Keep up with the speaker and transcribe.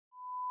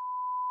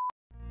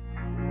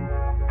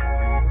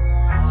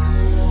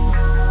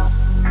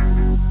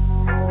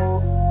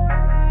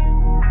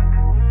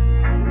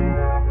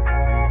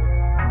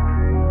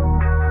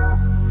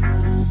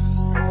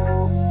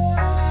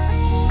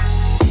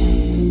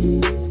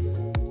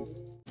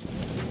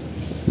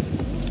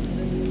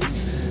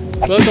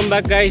Welcome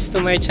back guys to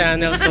my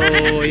channel.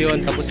 So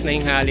yun, tapos na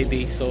yung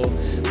holiday. So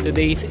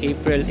today is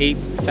April 8,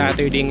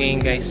 Saturday ngayon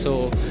guys.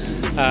 So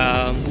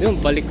yun,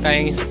 balik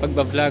tayo sa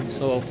pagbablog.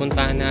 So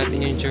puntahan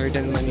natin yung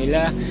Jordan,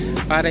 Manila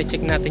para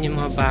check natin yung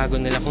mga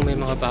bago nila, kung may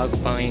mga bago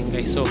pa ngayon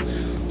guys. So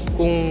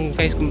kung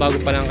bago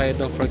pa lang kayo,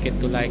 don't forget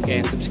to like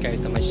and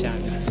subscribe to my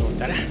channel. So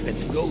tara,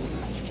 let's go.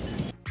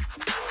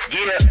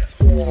 Yeah,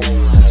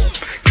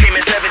 Team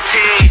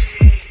 17.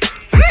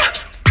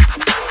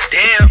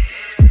 Damn.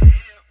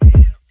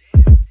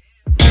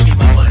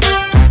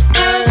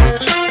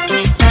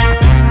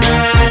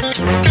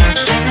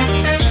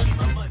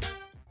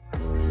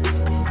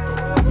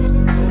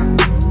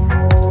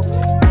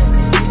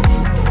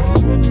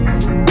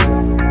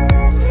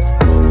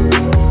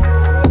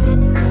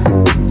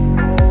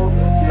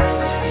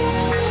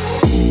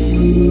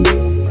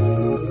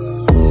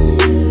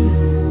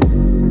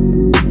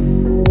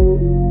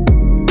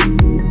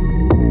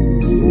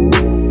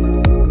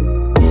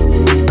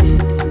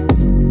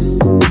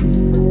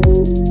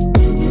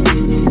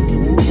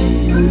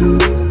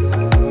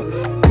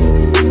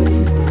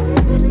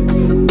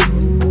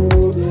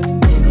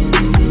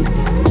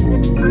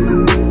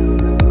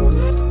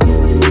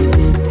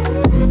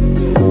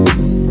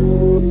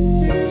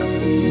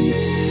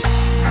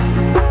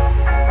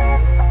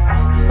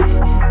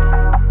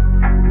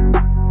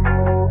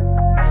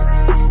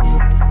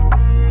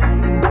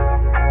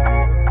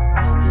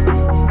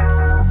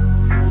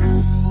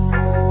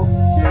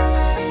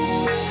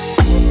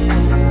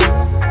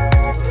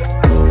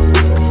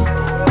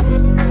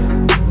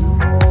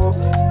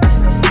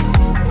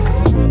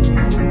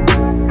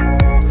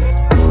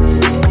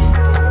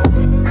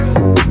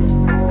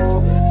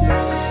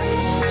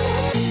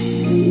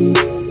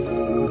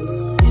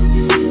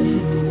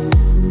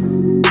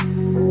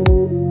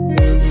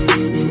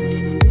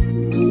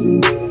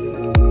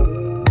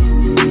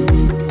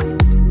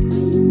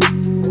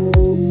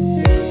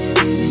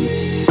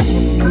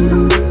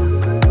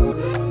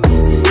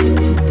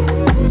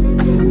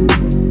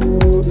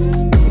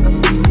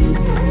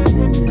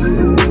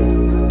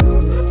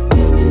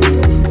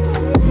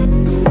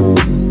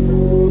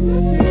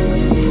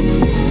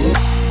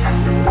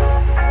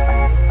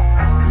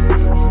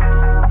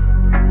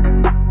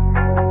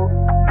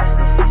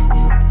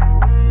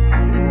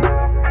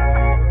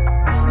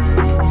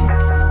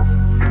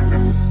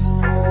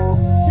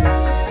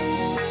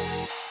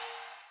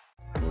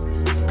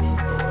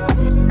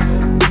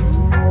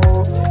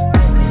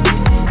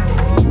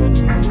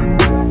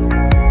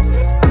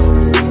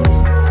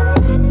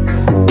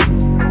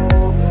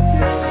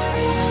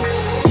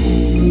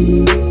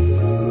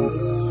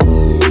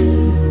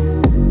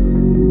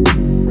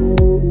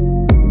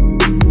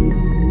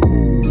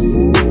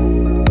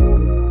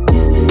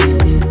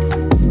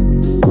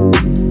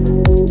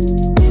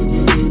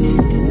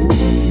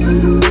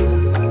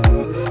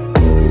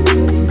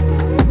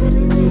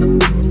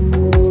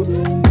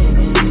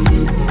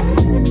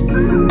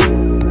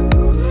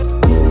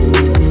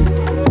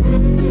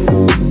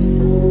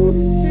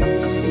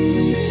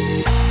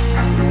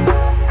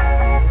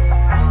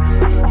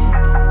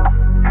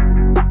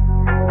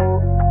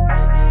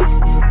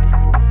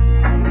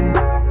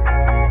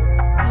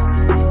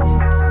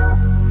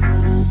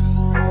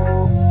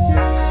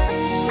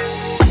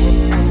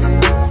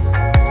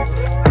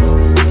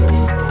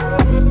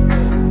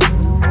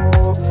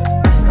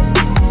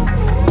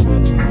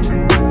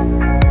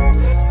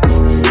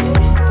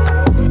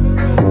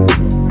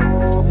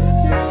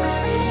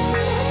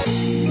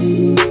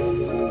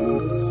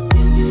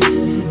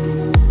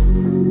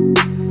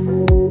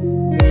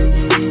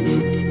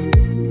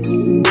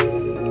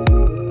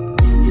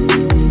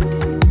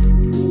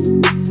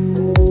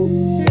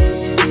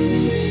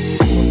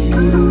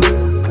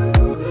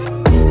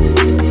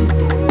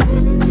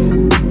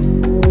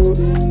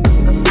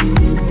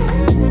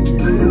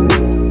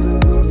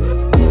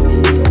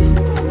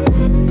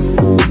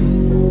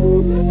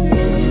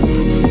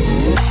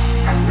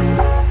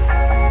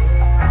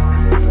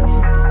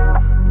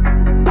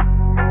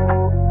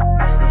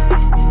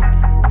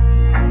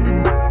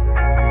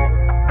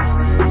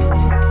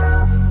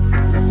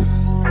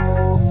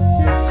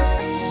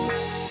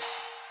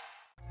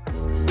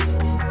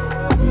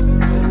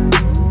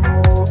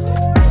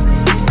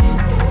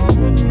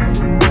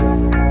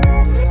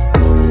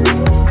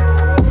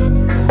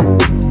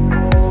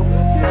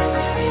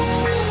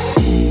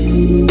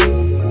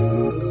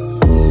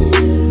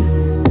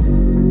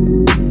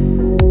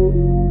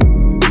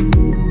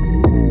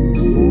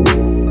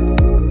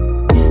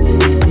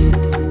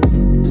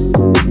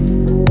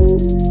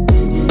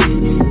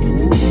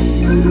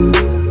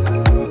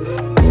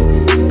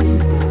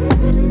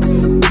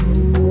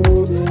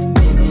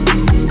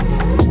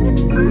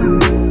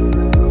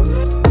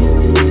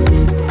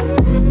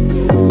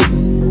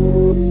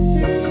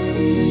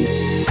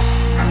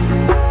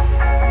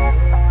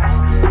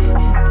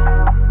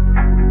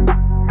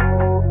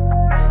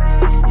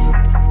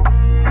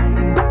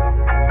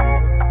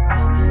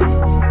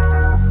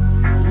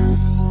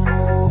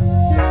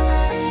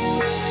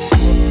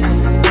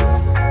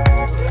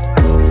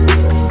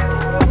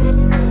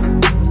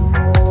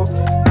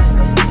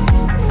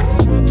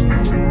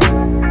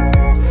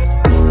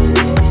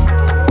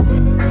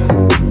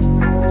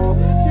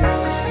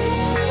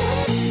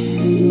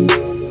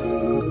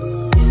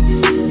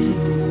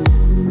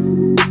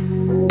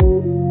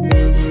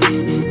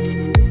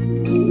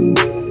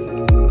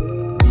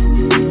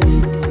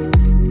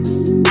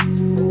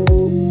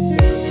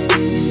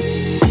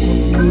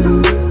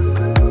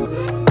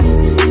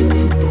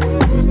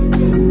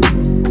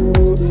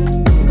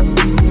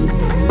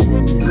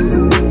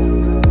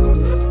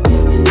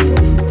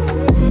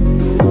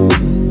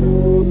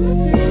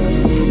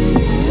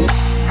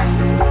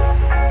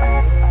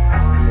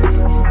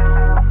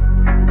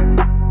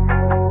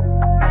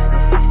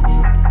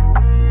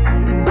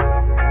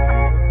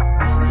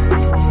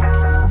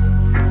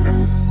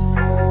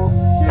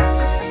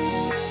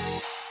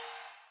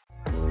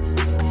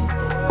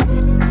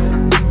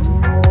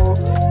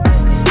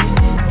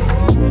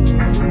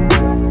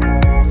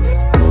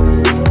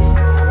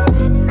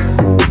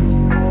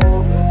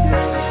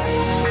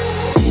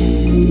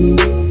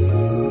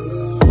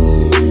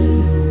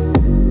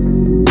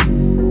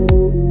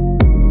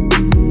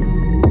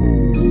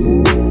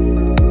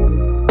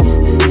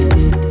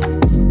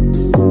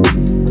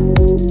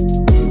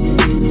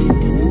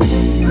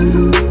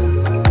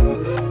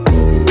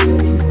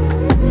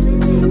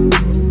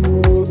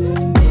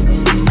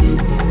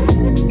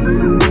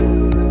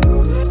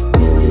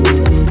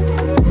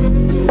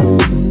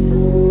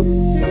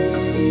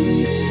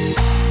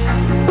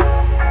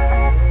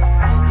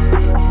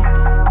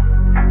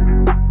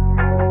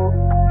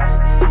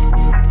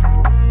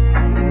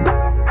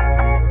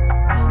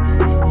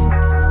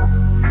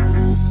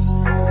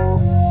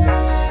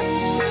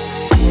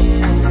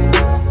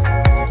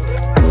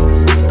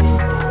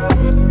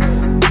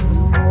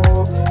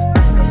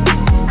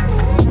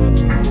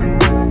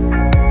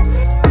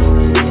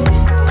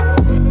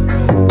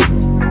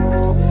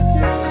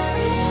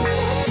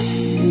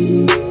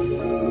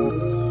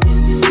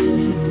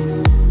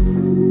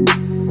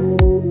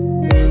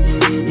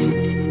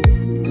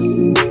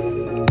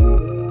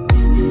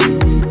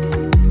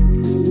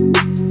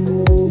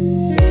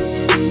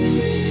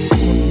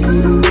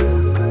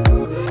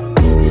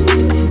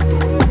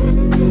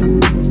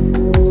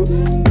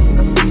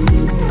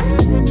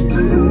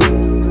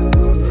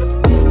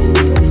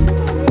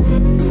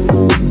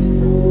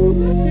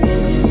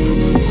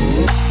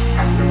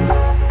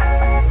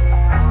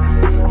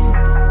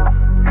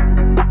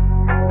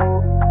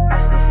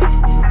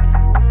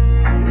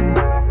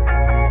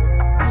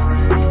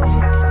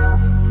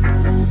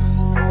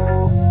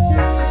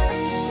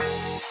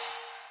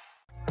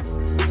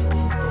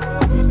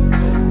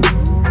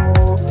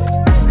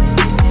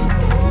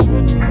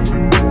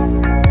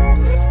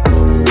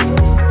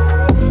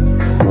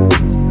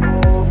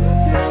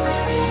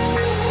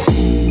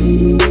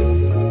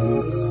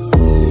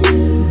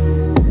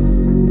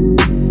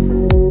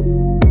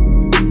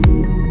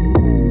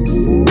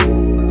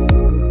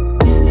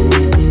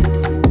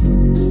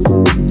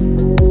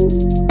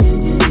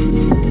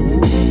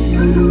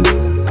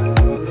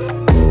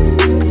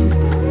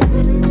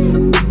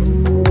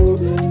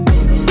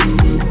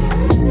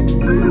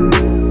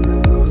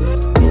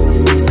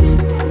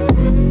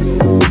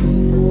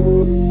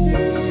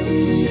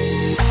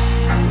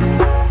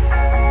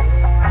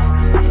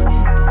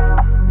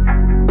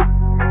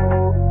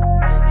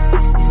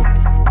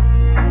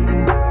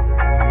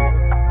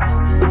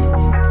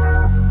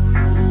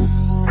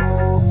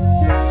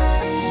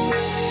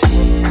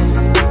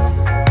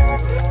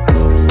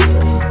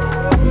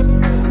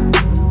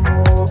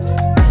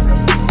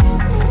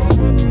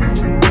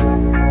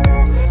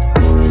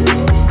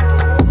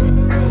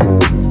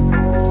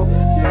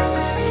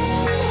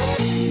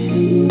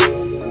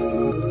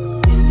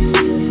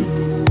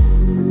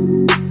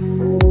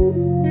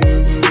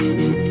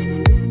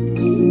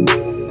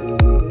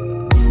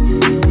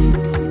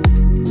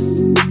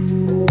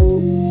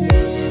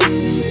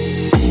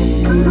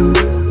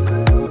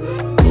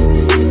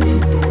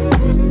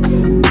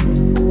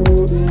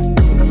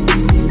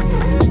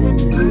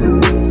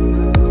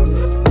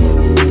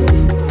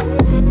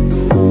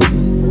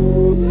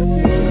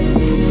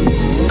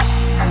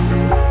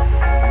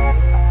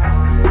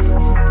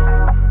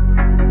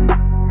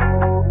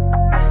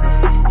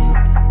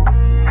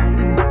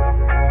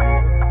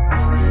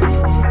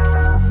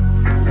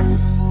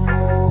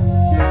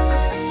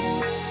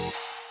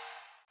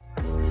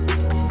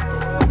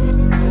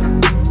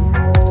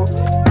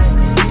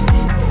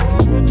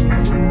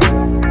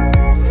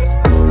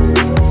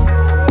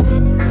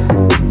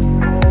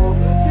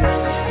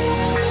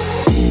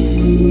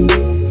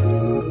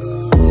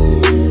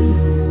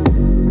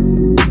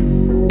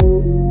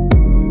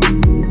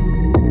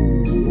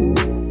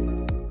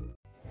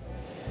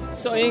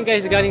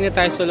 guys, galing na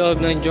tayo sa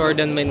loob ng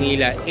Jordan,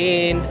 Manila.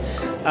 And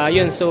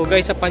yun, so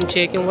guys, sa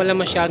pan-checking, wala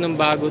masyadong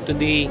bago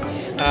today.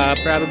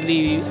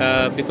 Probably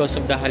because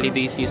of the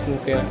holiday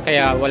season,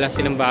 kaya wala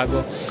silang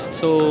bago.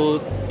 So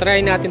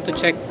try natin to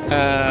check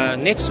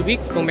next week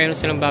kung meron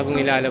silang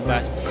bagong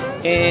ilalabas.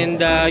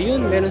 And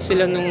yun, meron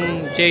sila nung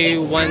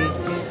J1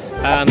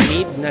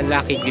 mid na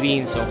lucky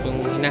green. So kung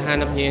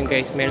hinahanap nyo yun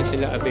guys, meron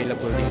sila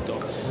available dito.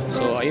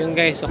 So ayun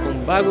guys, so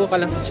kung bago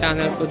ka lang sa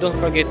channel ko, don't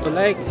forget to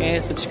like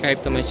and subscribe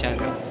to my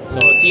channel.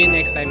 So see you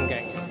next time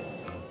guys.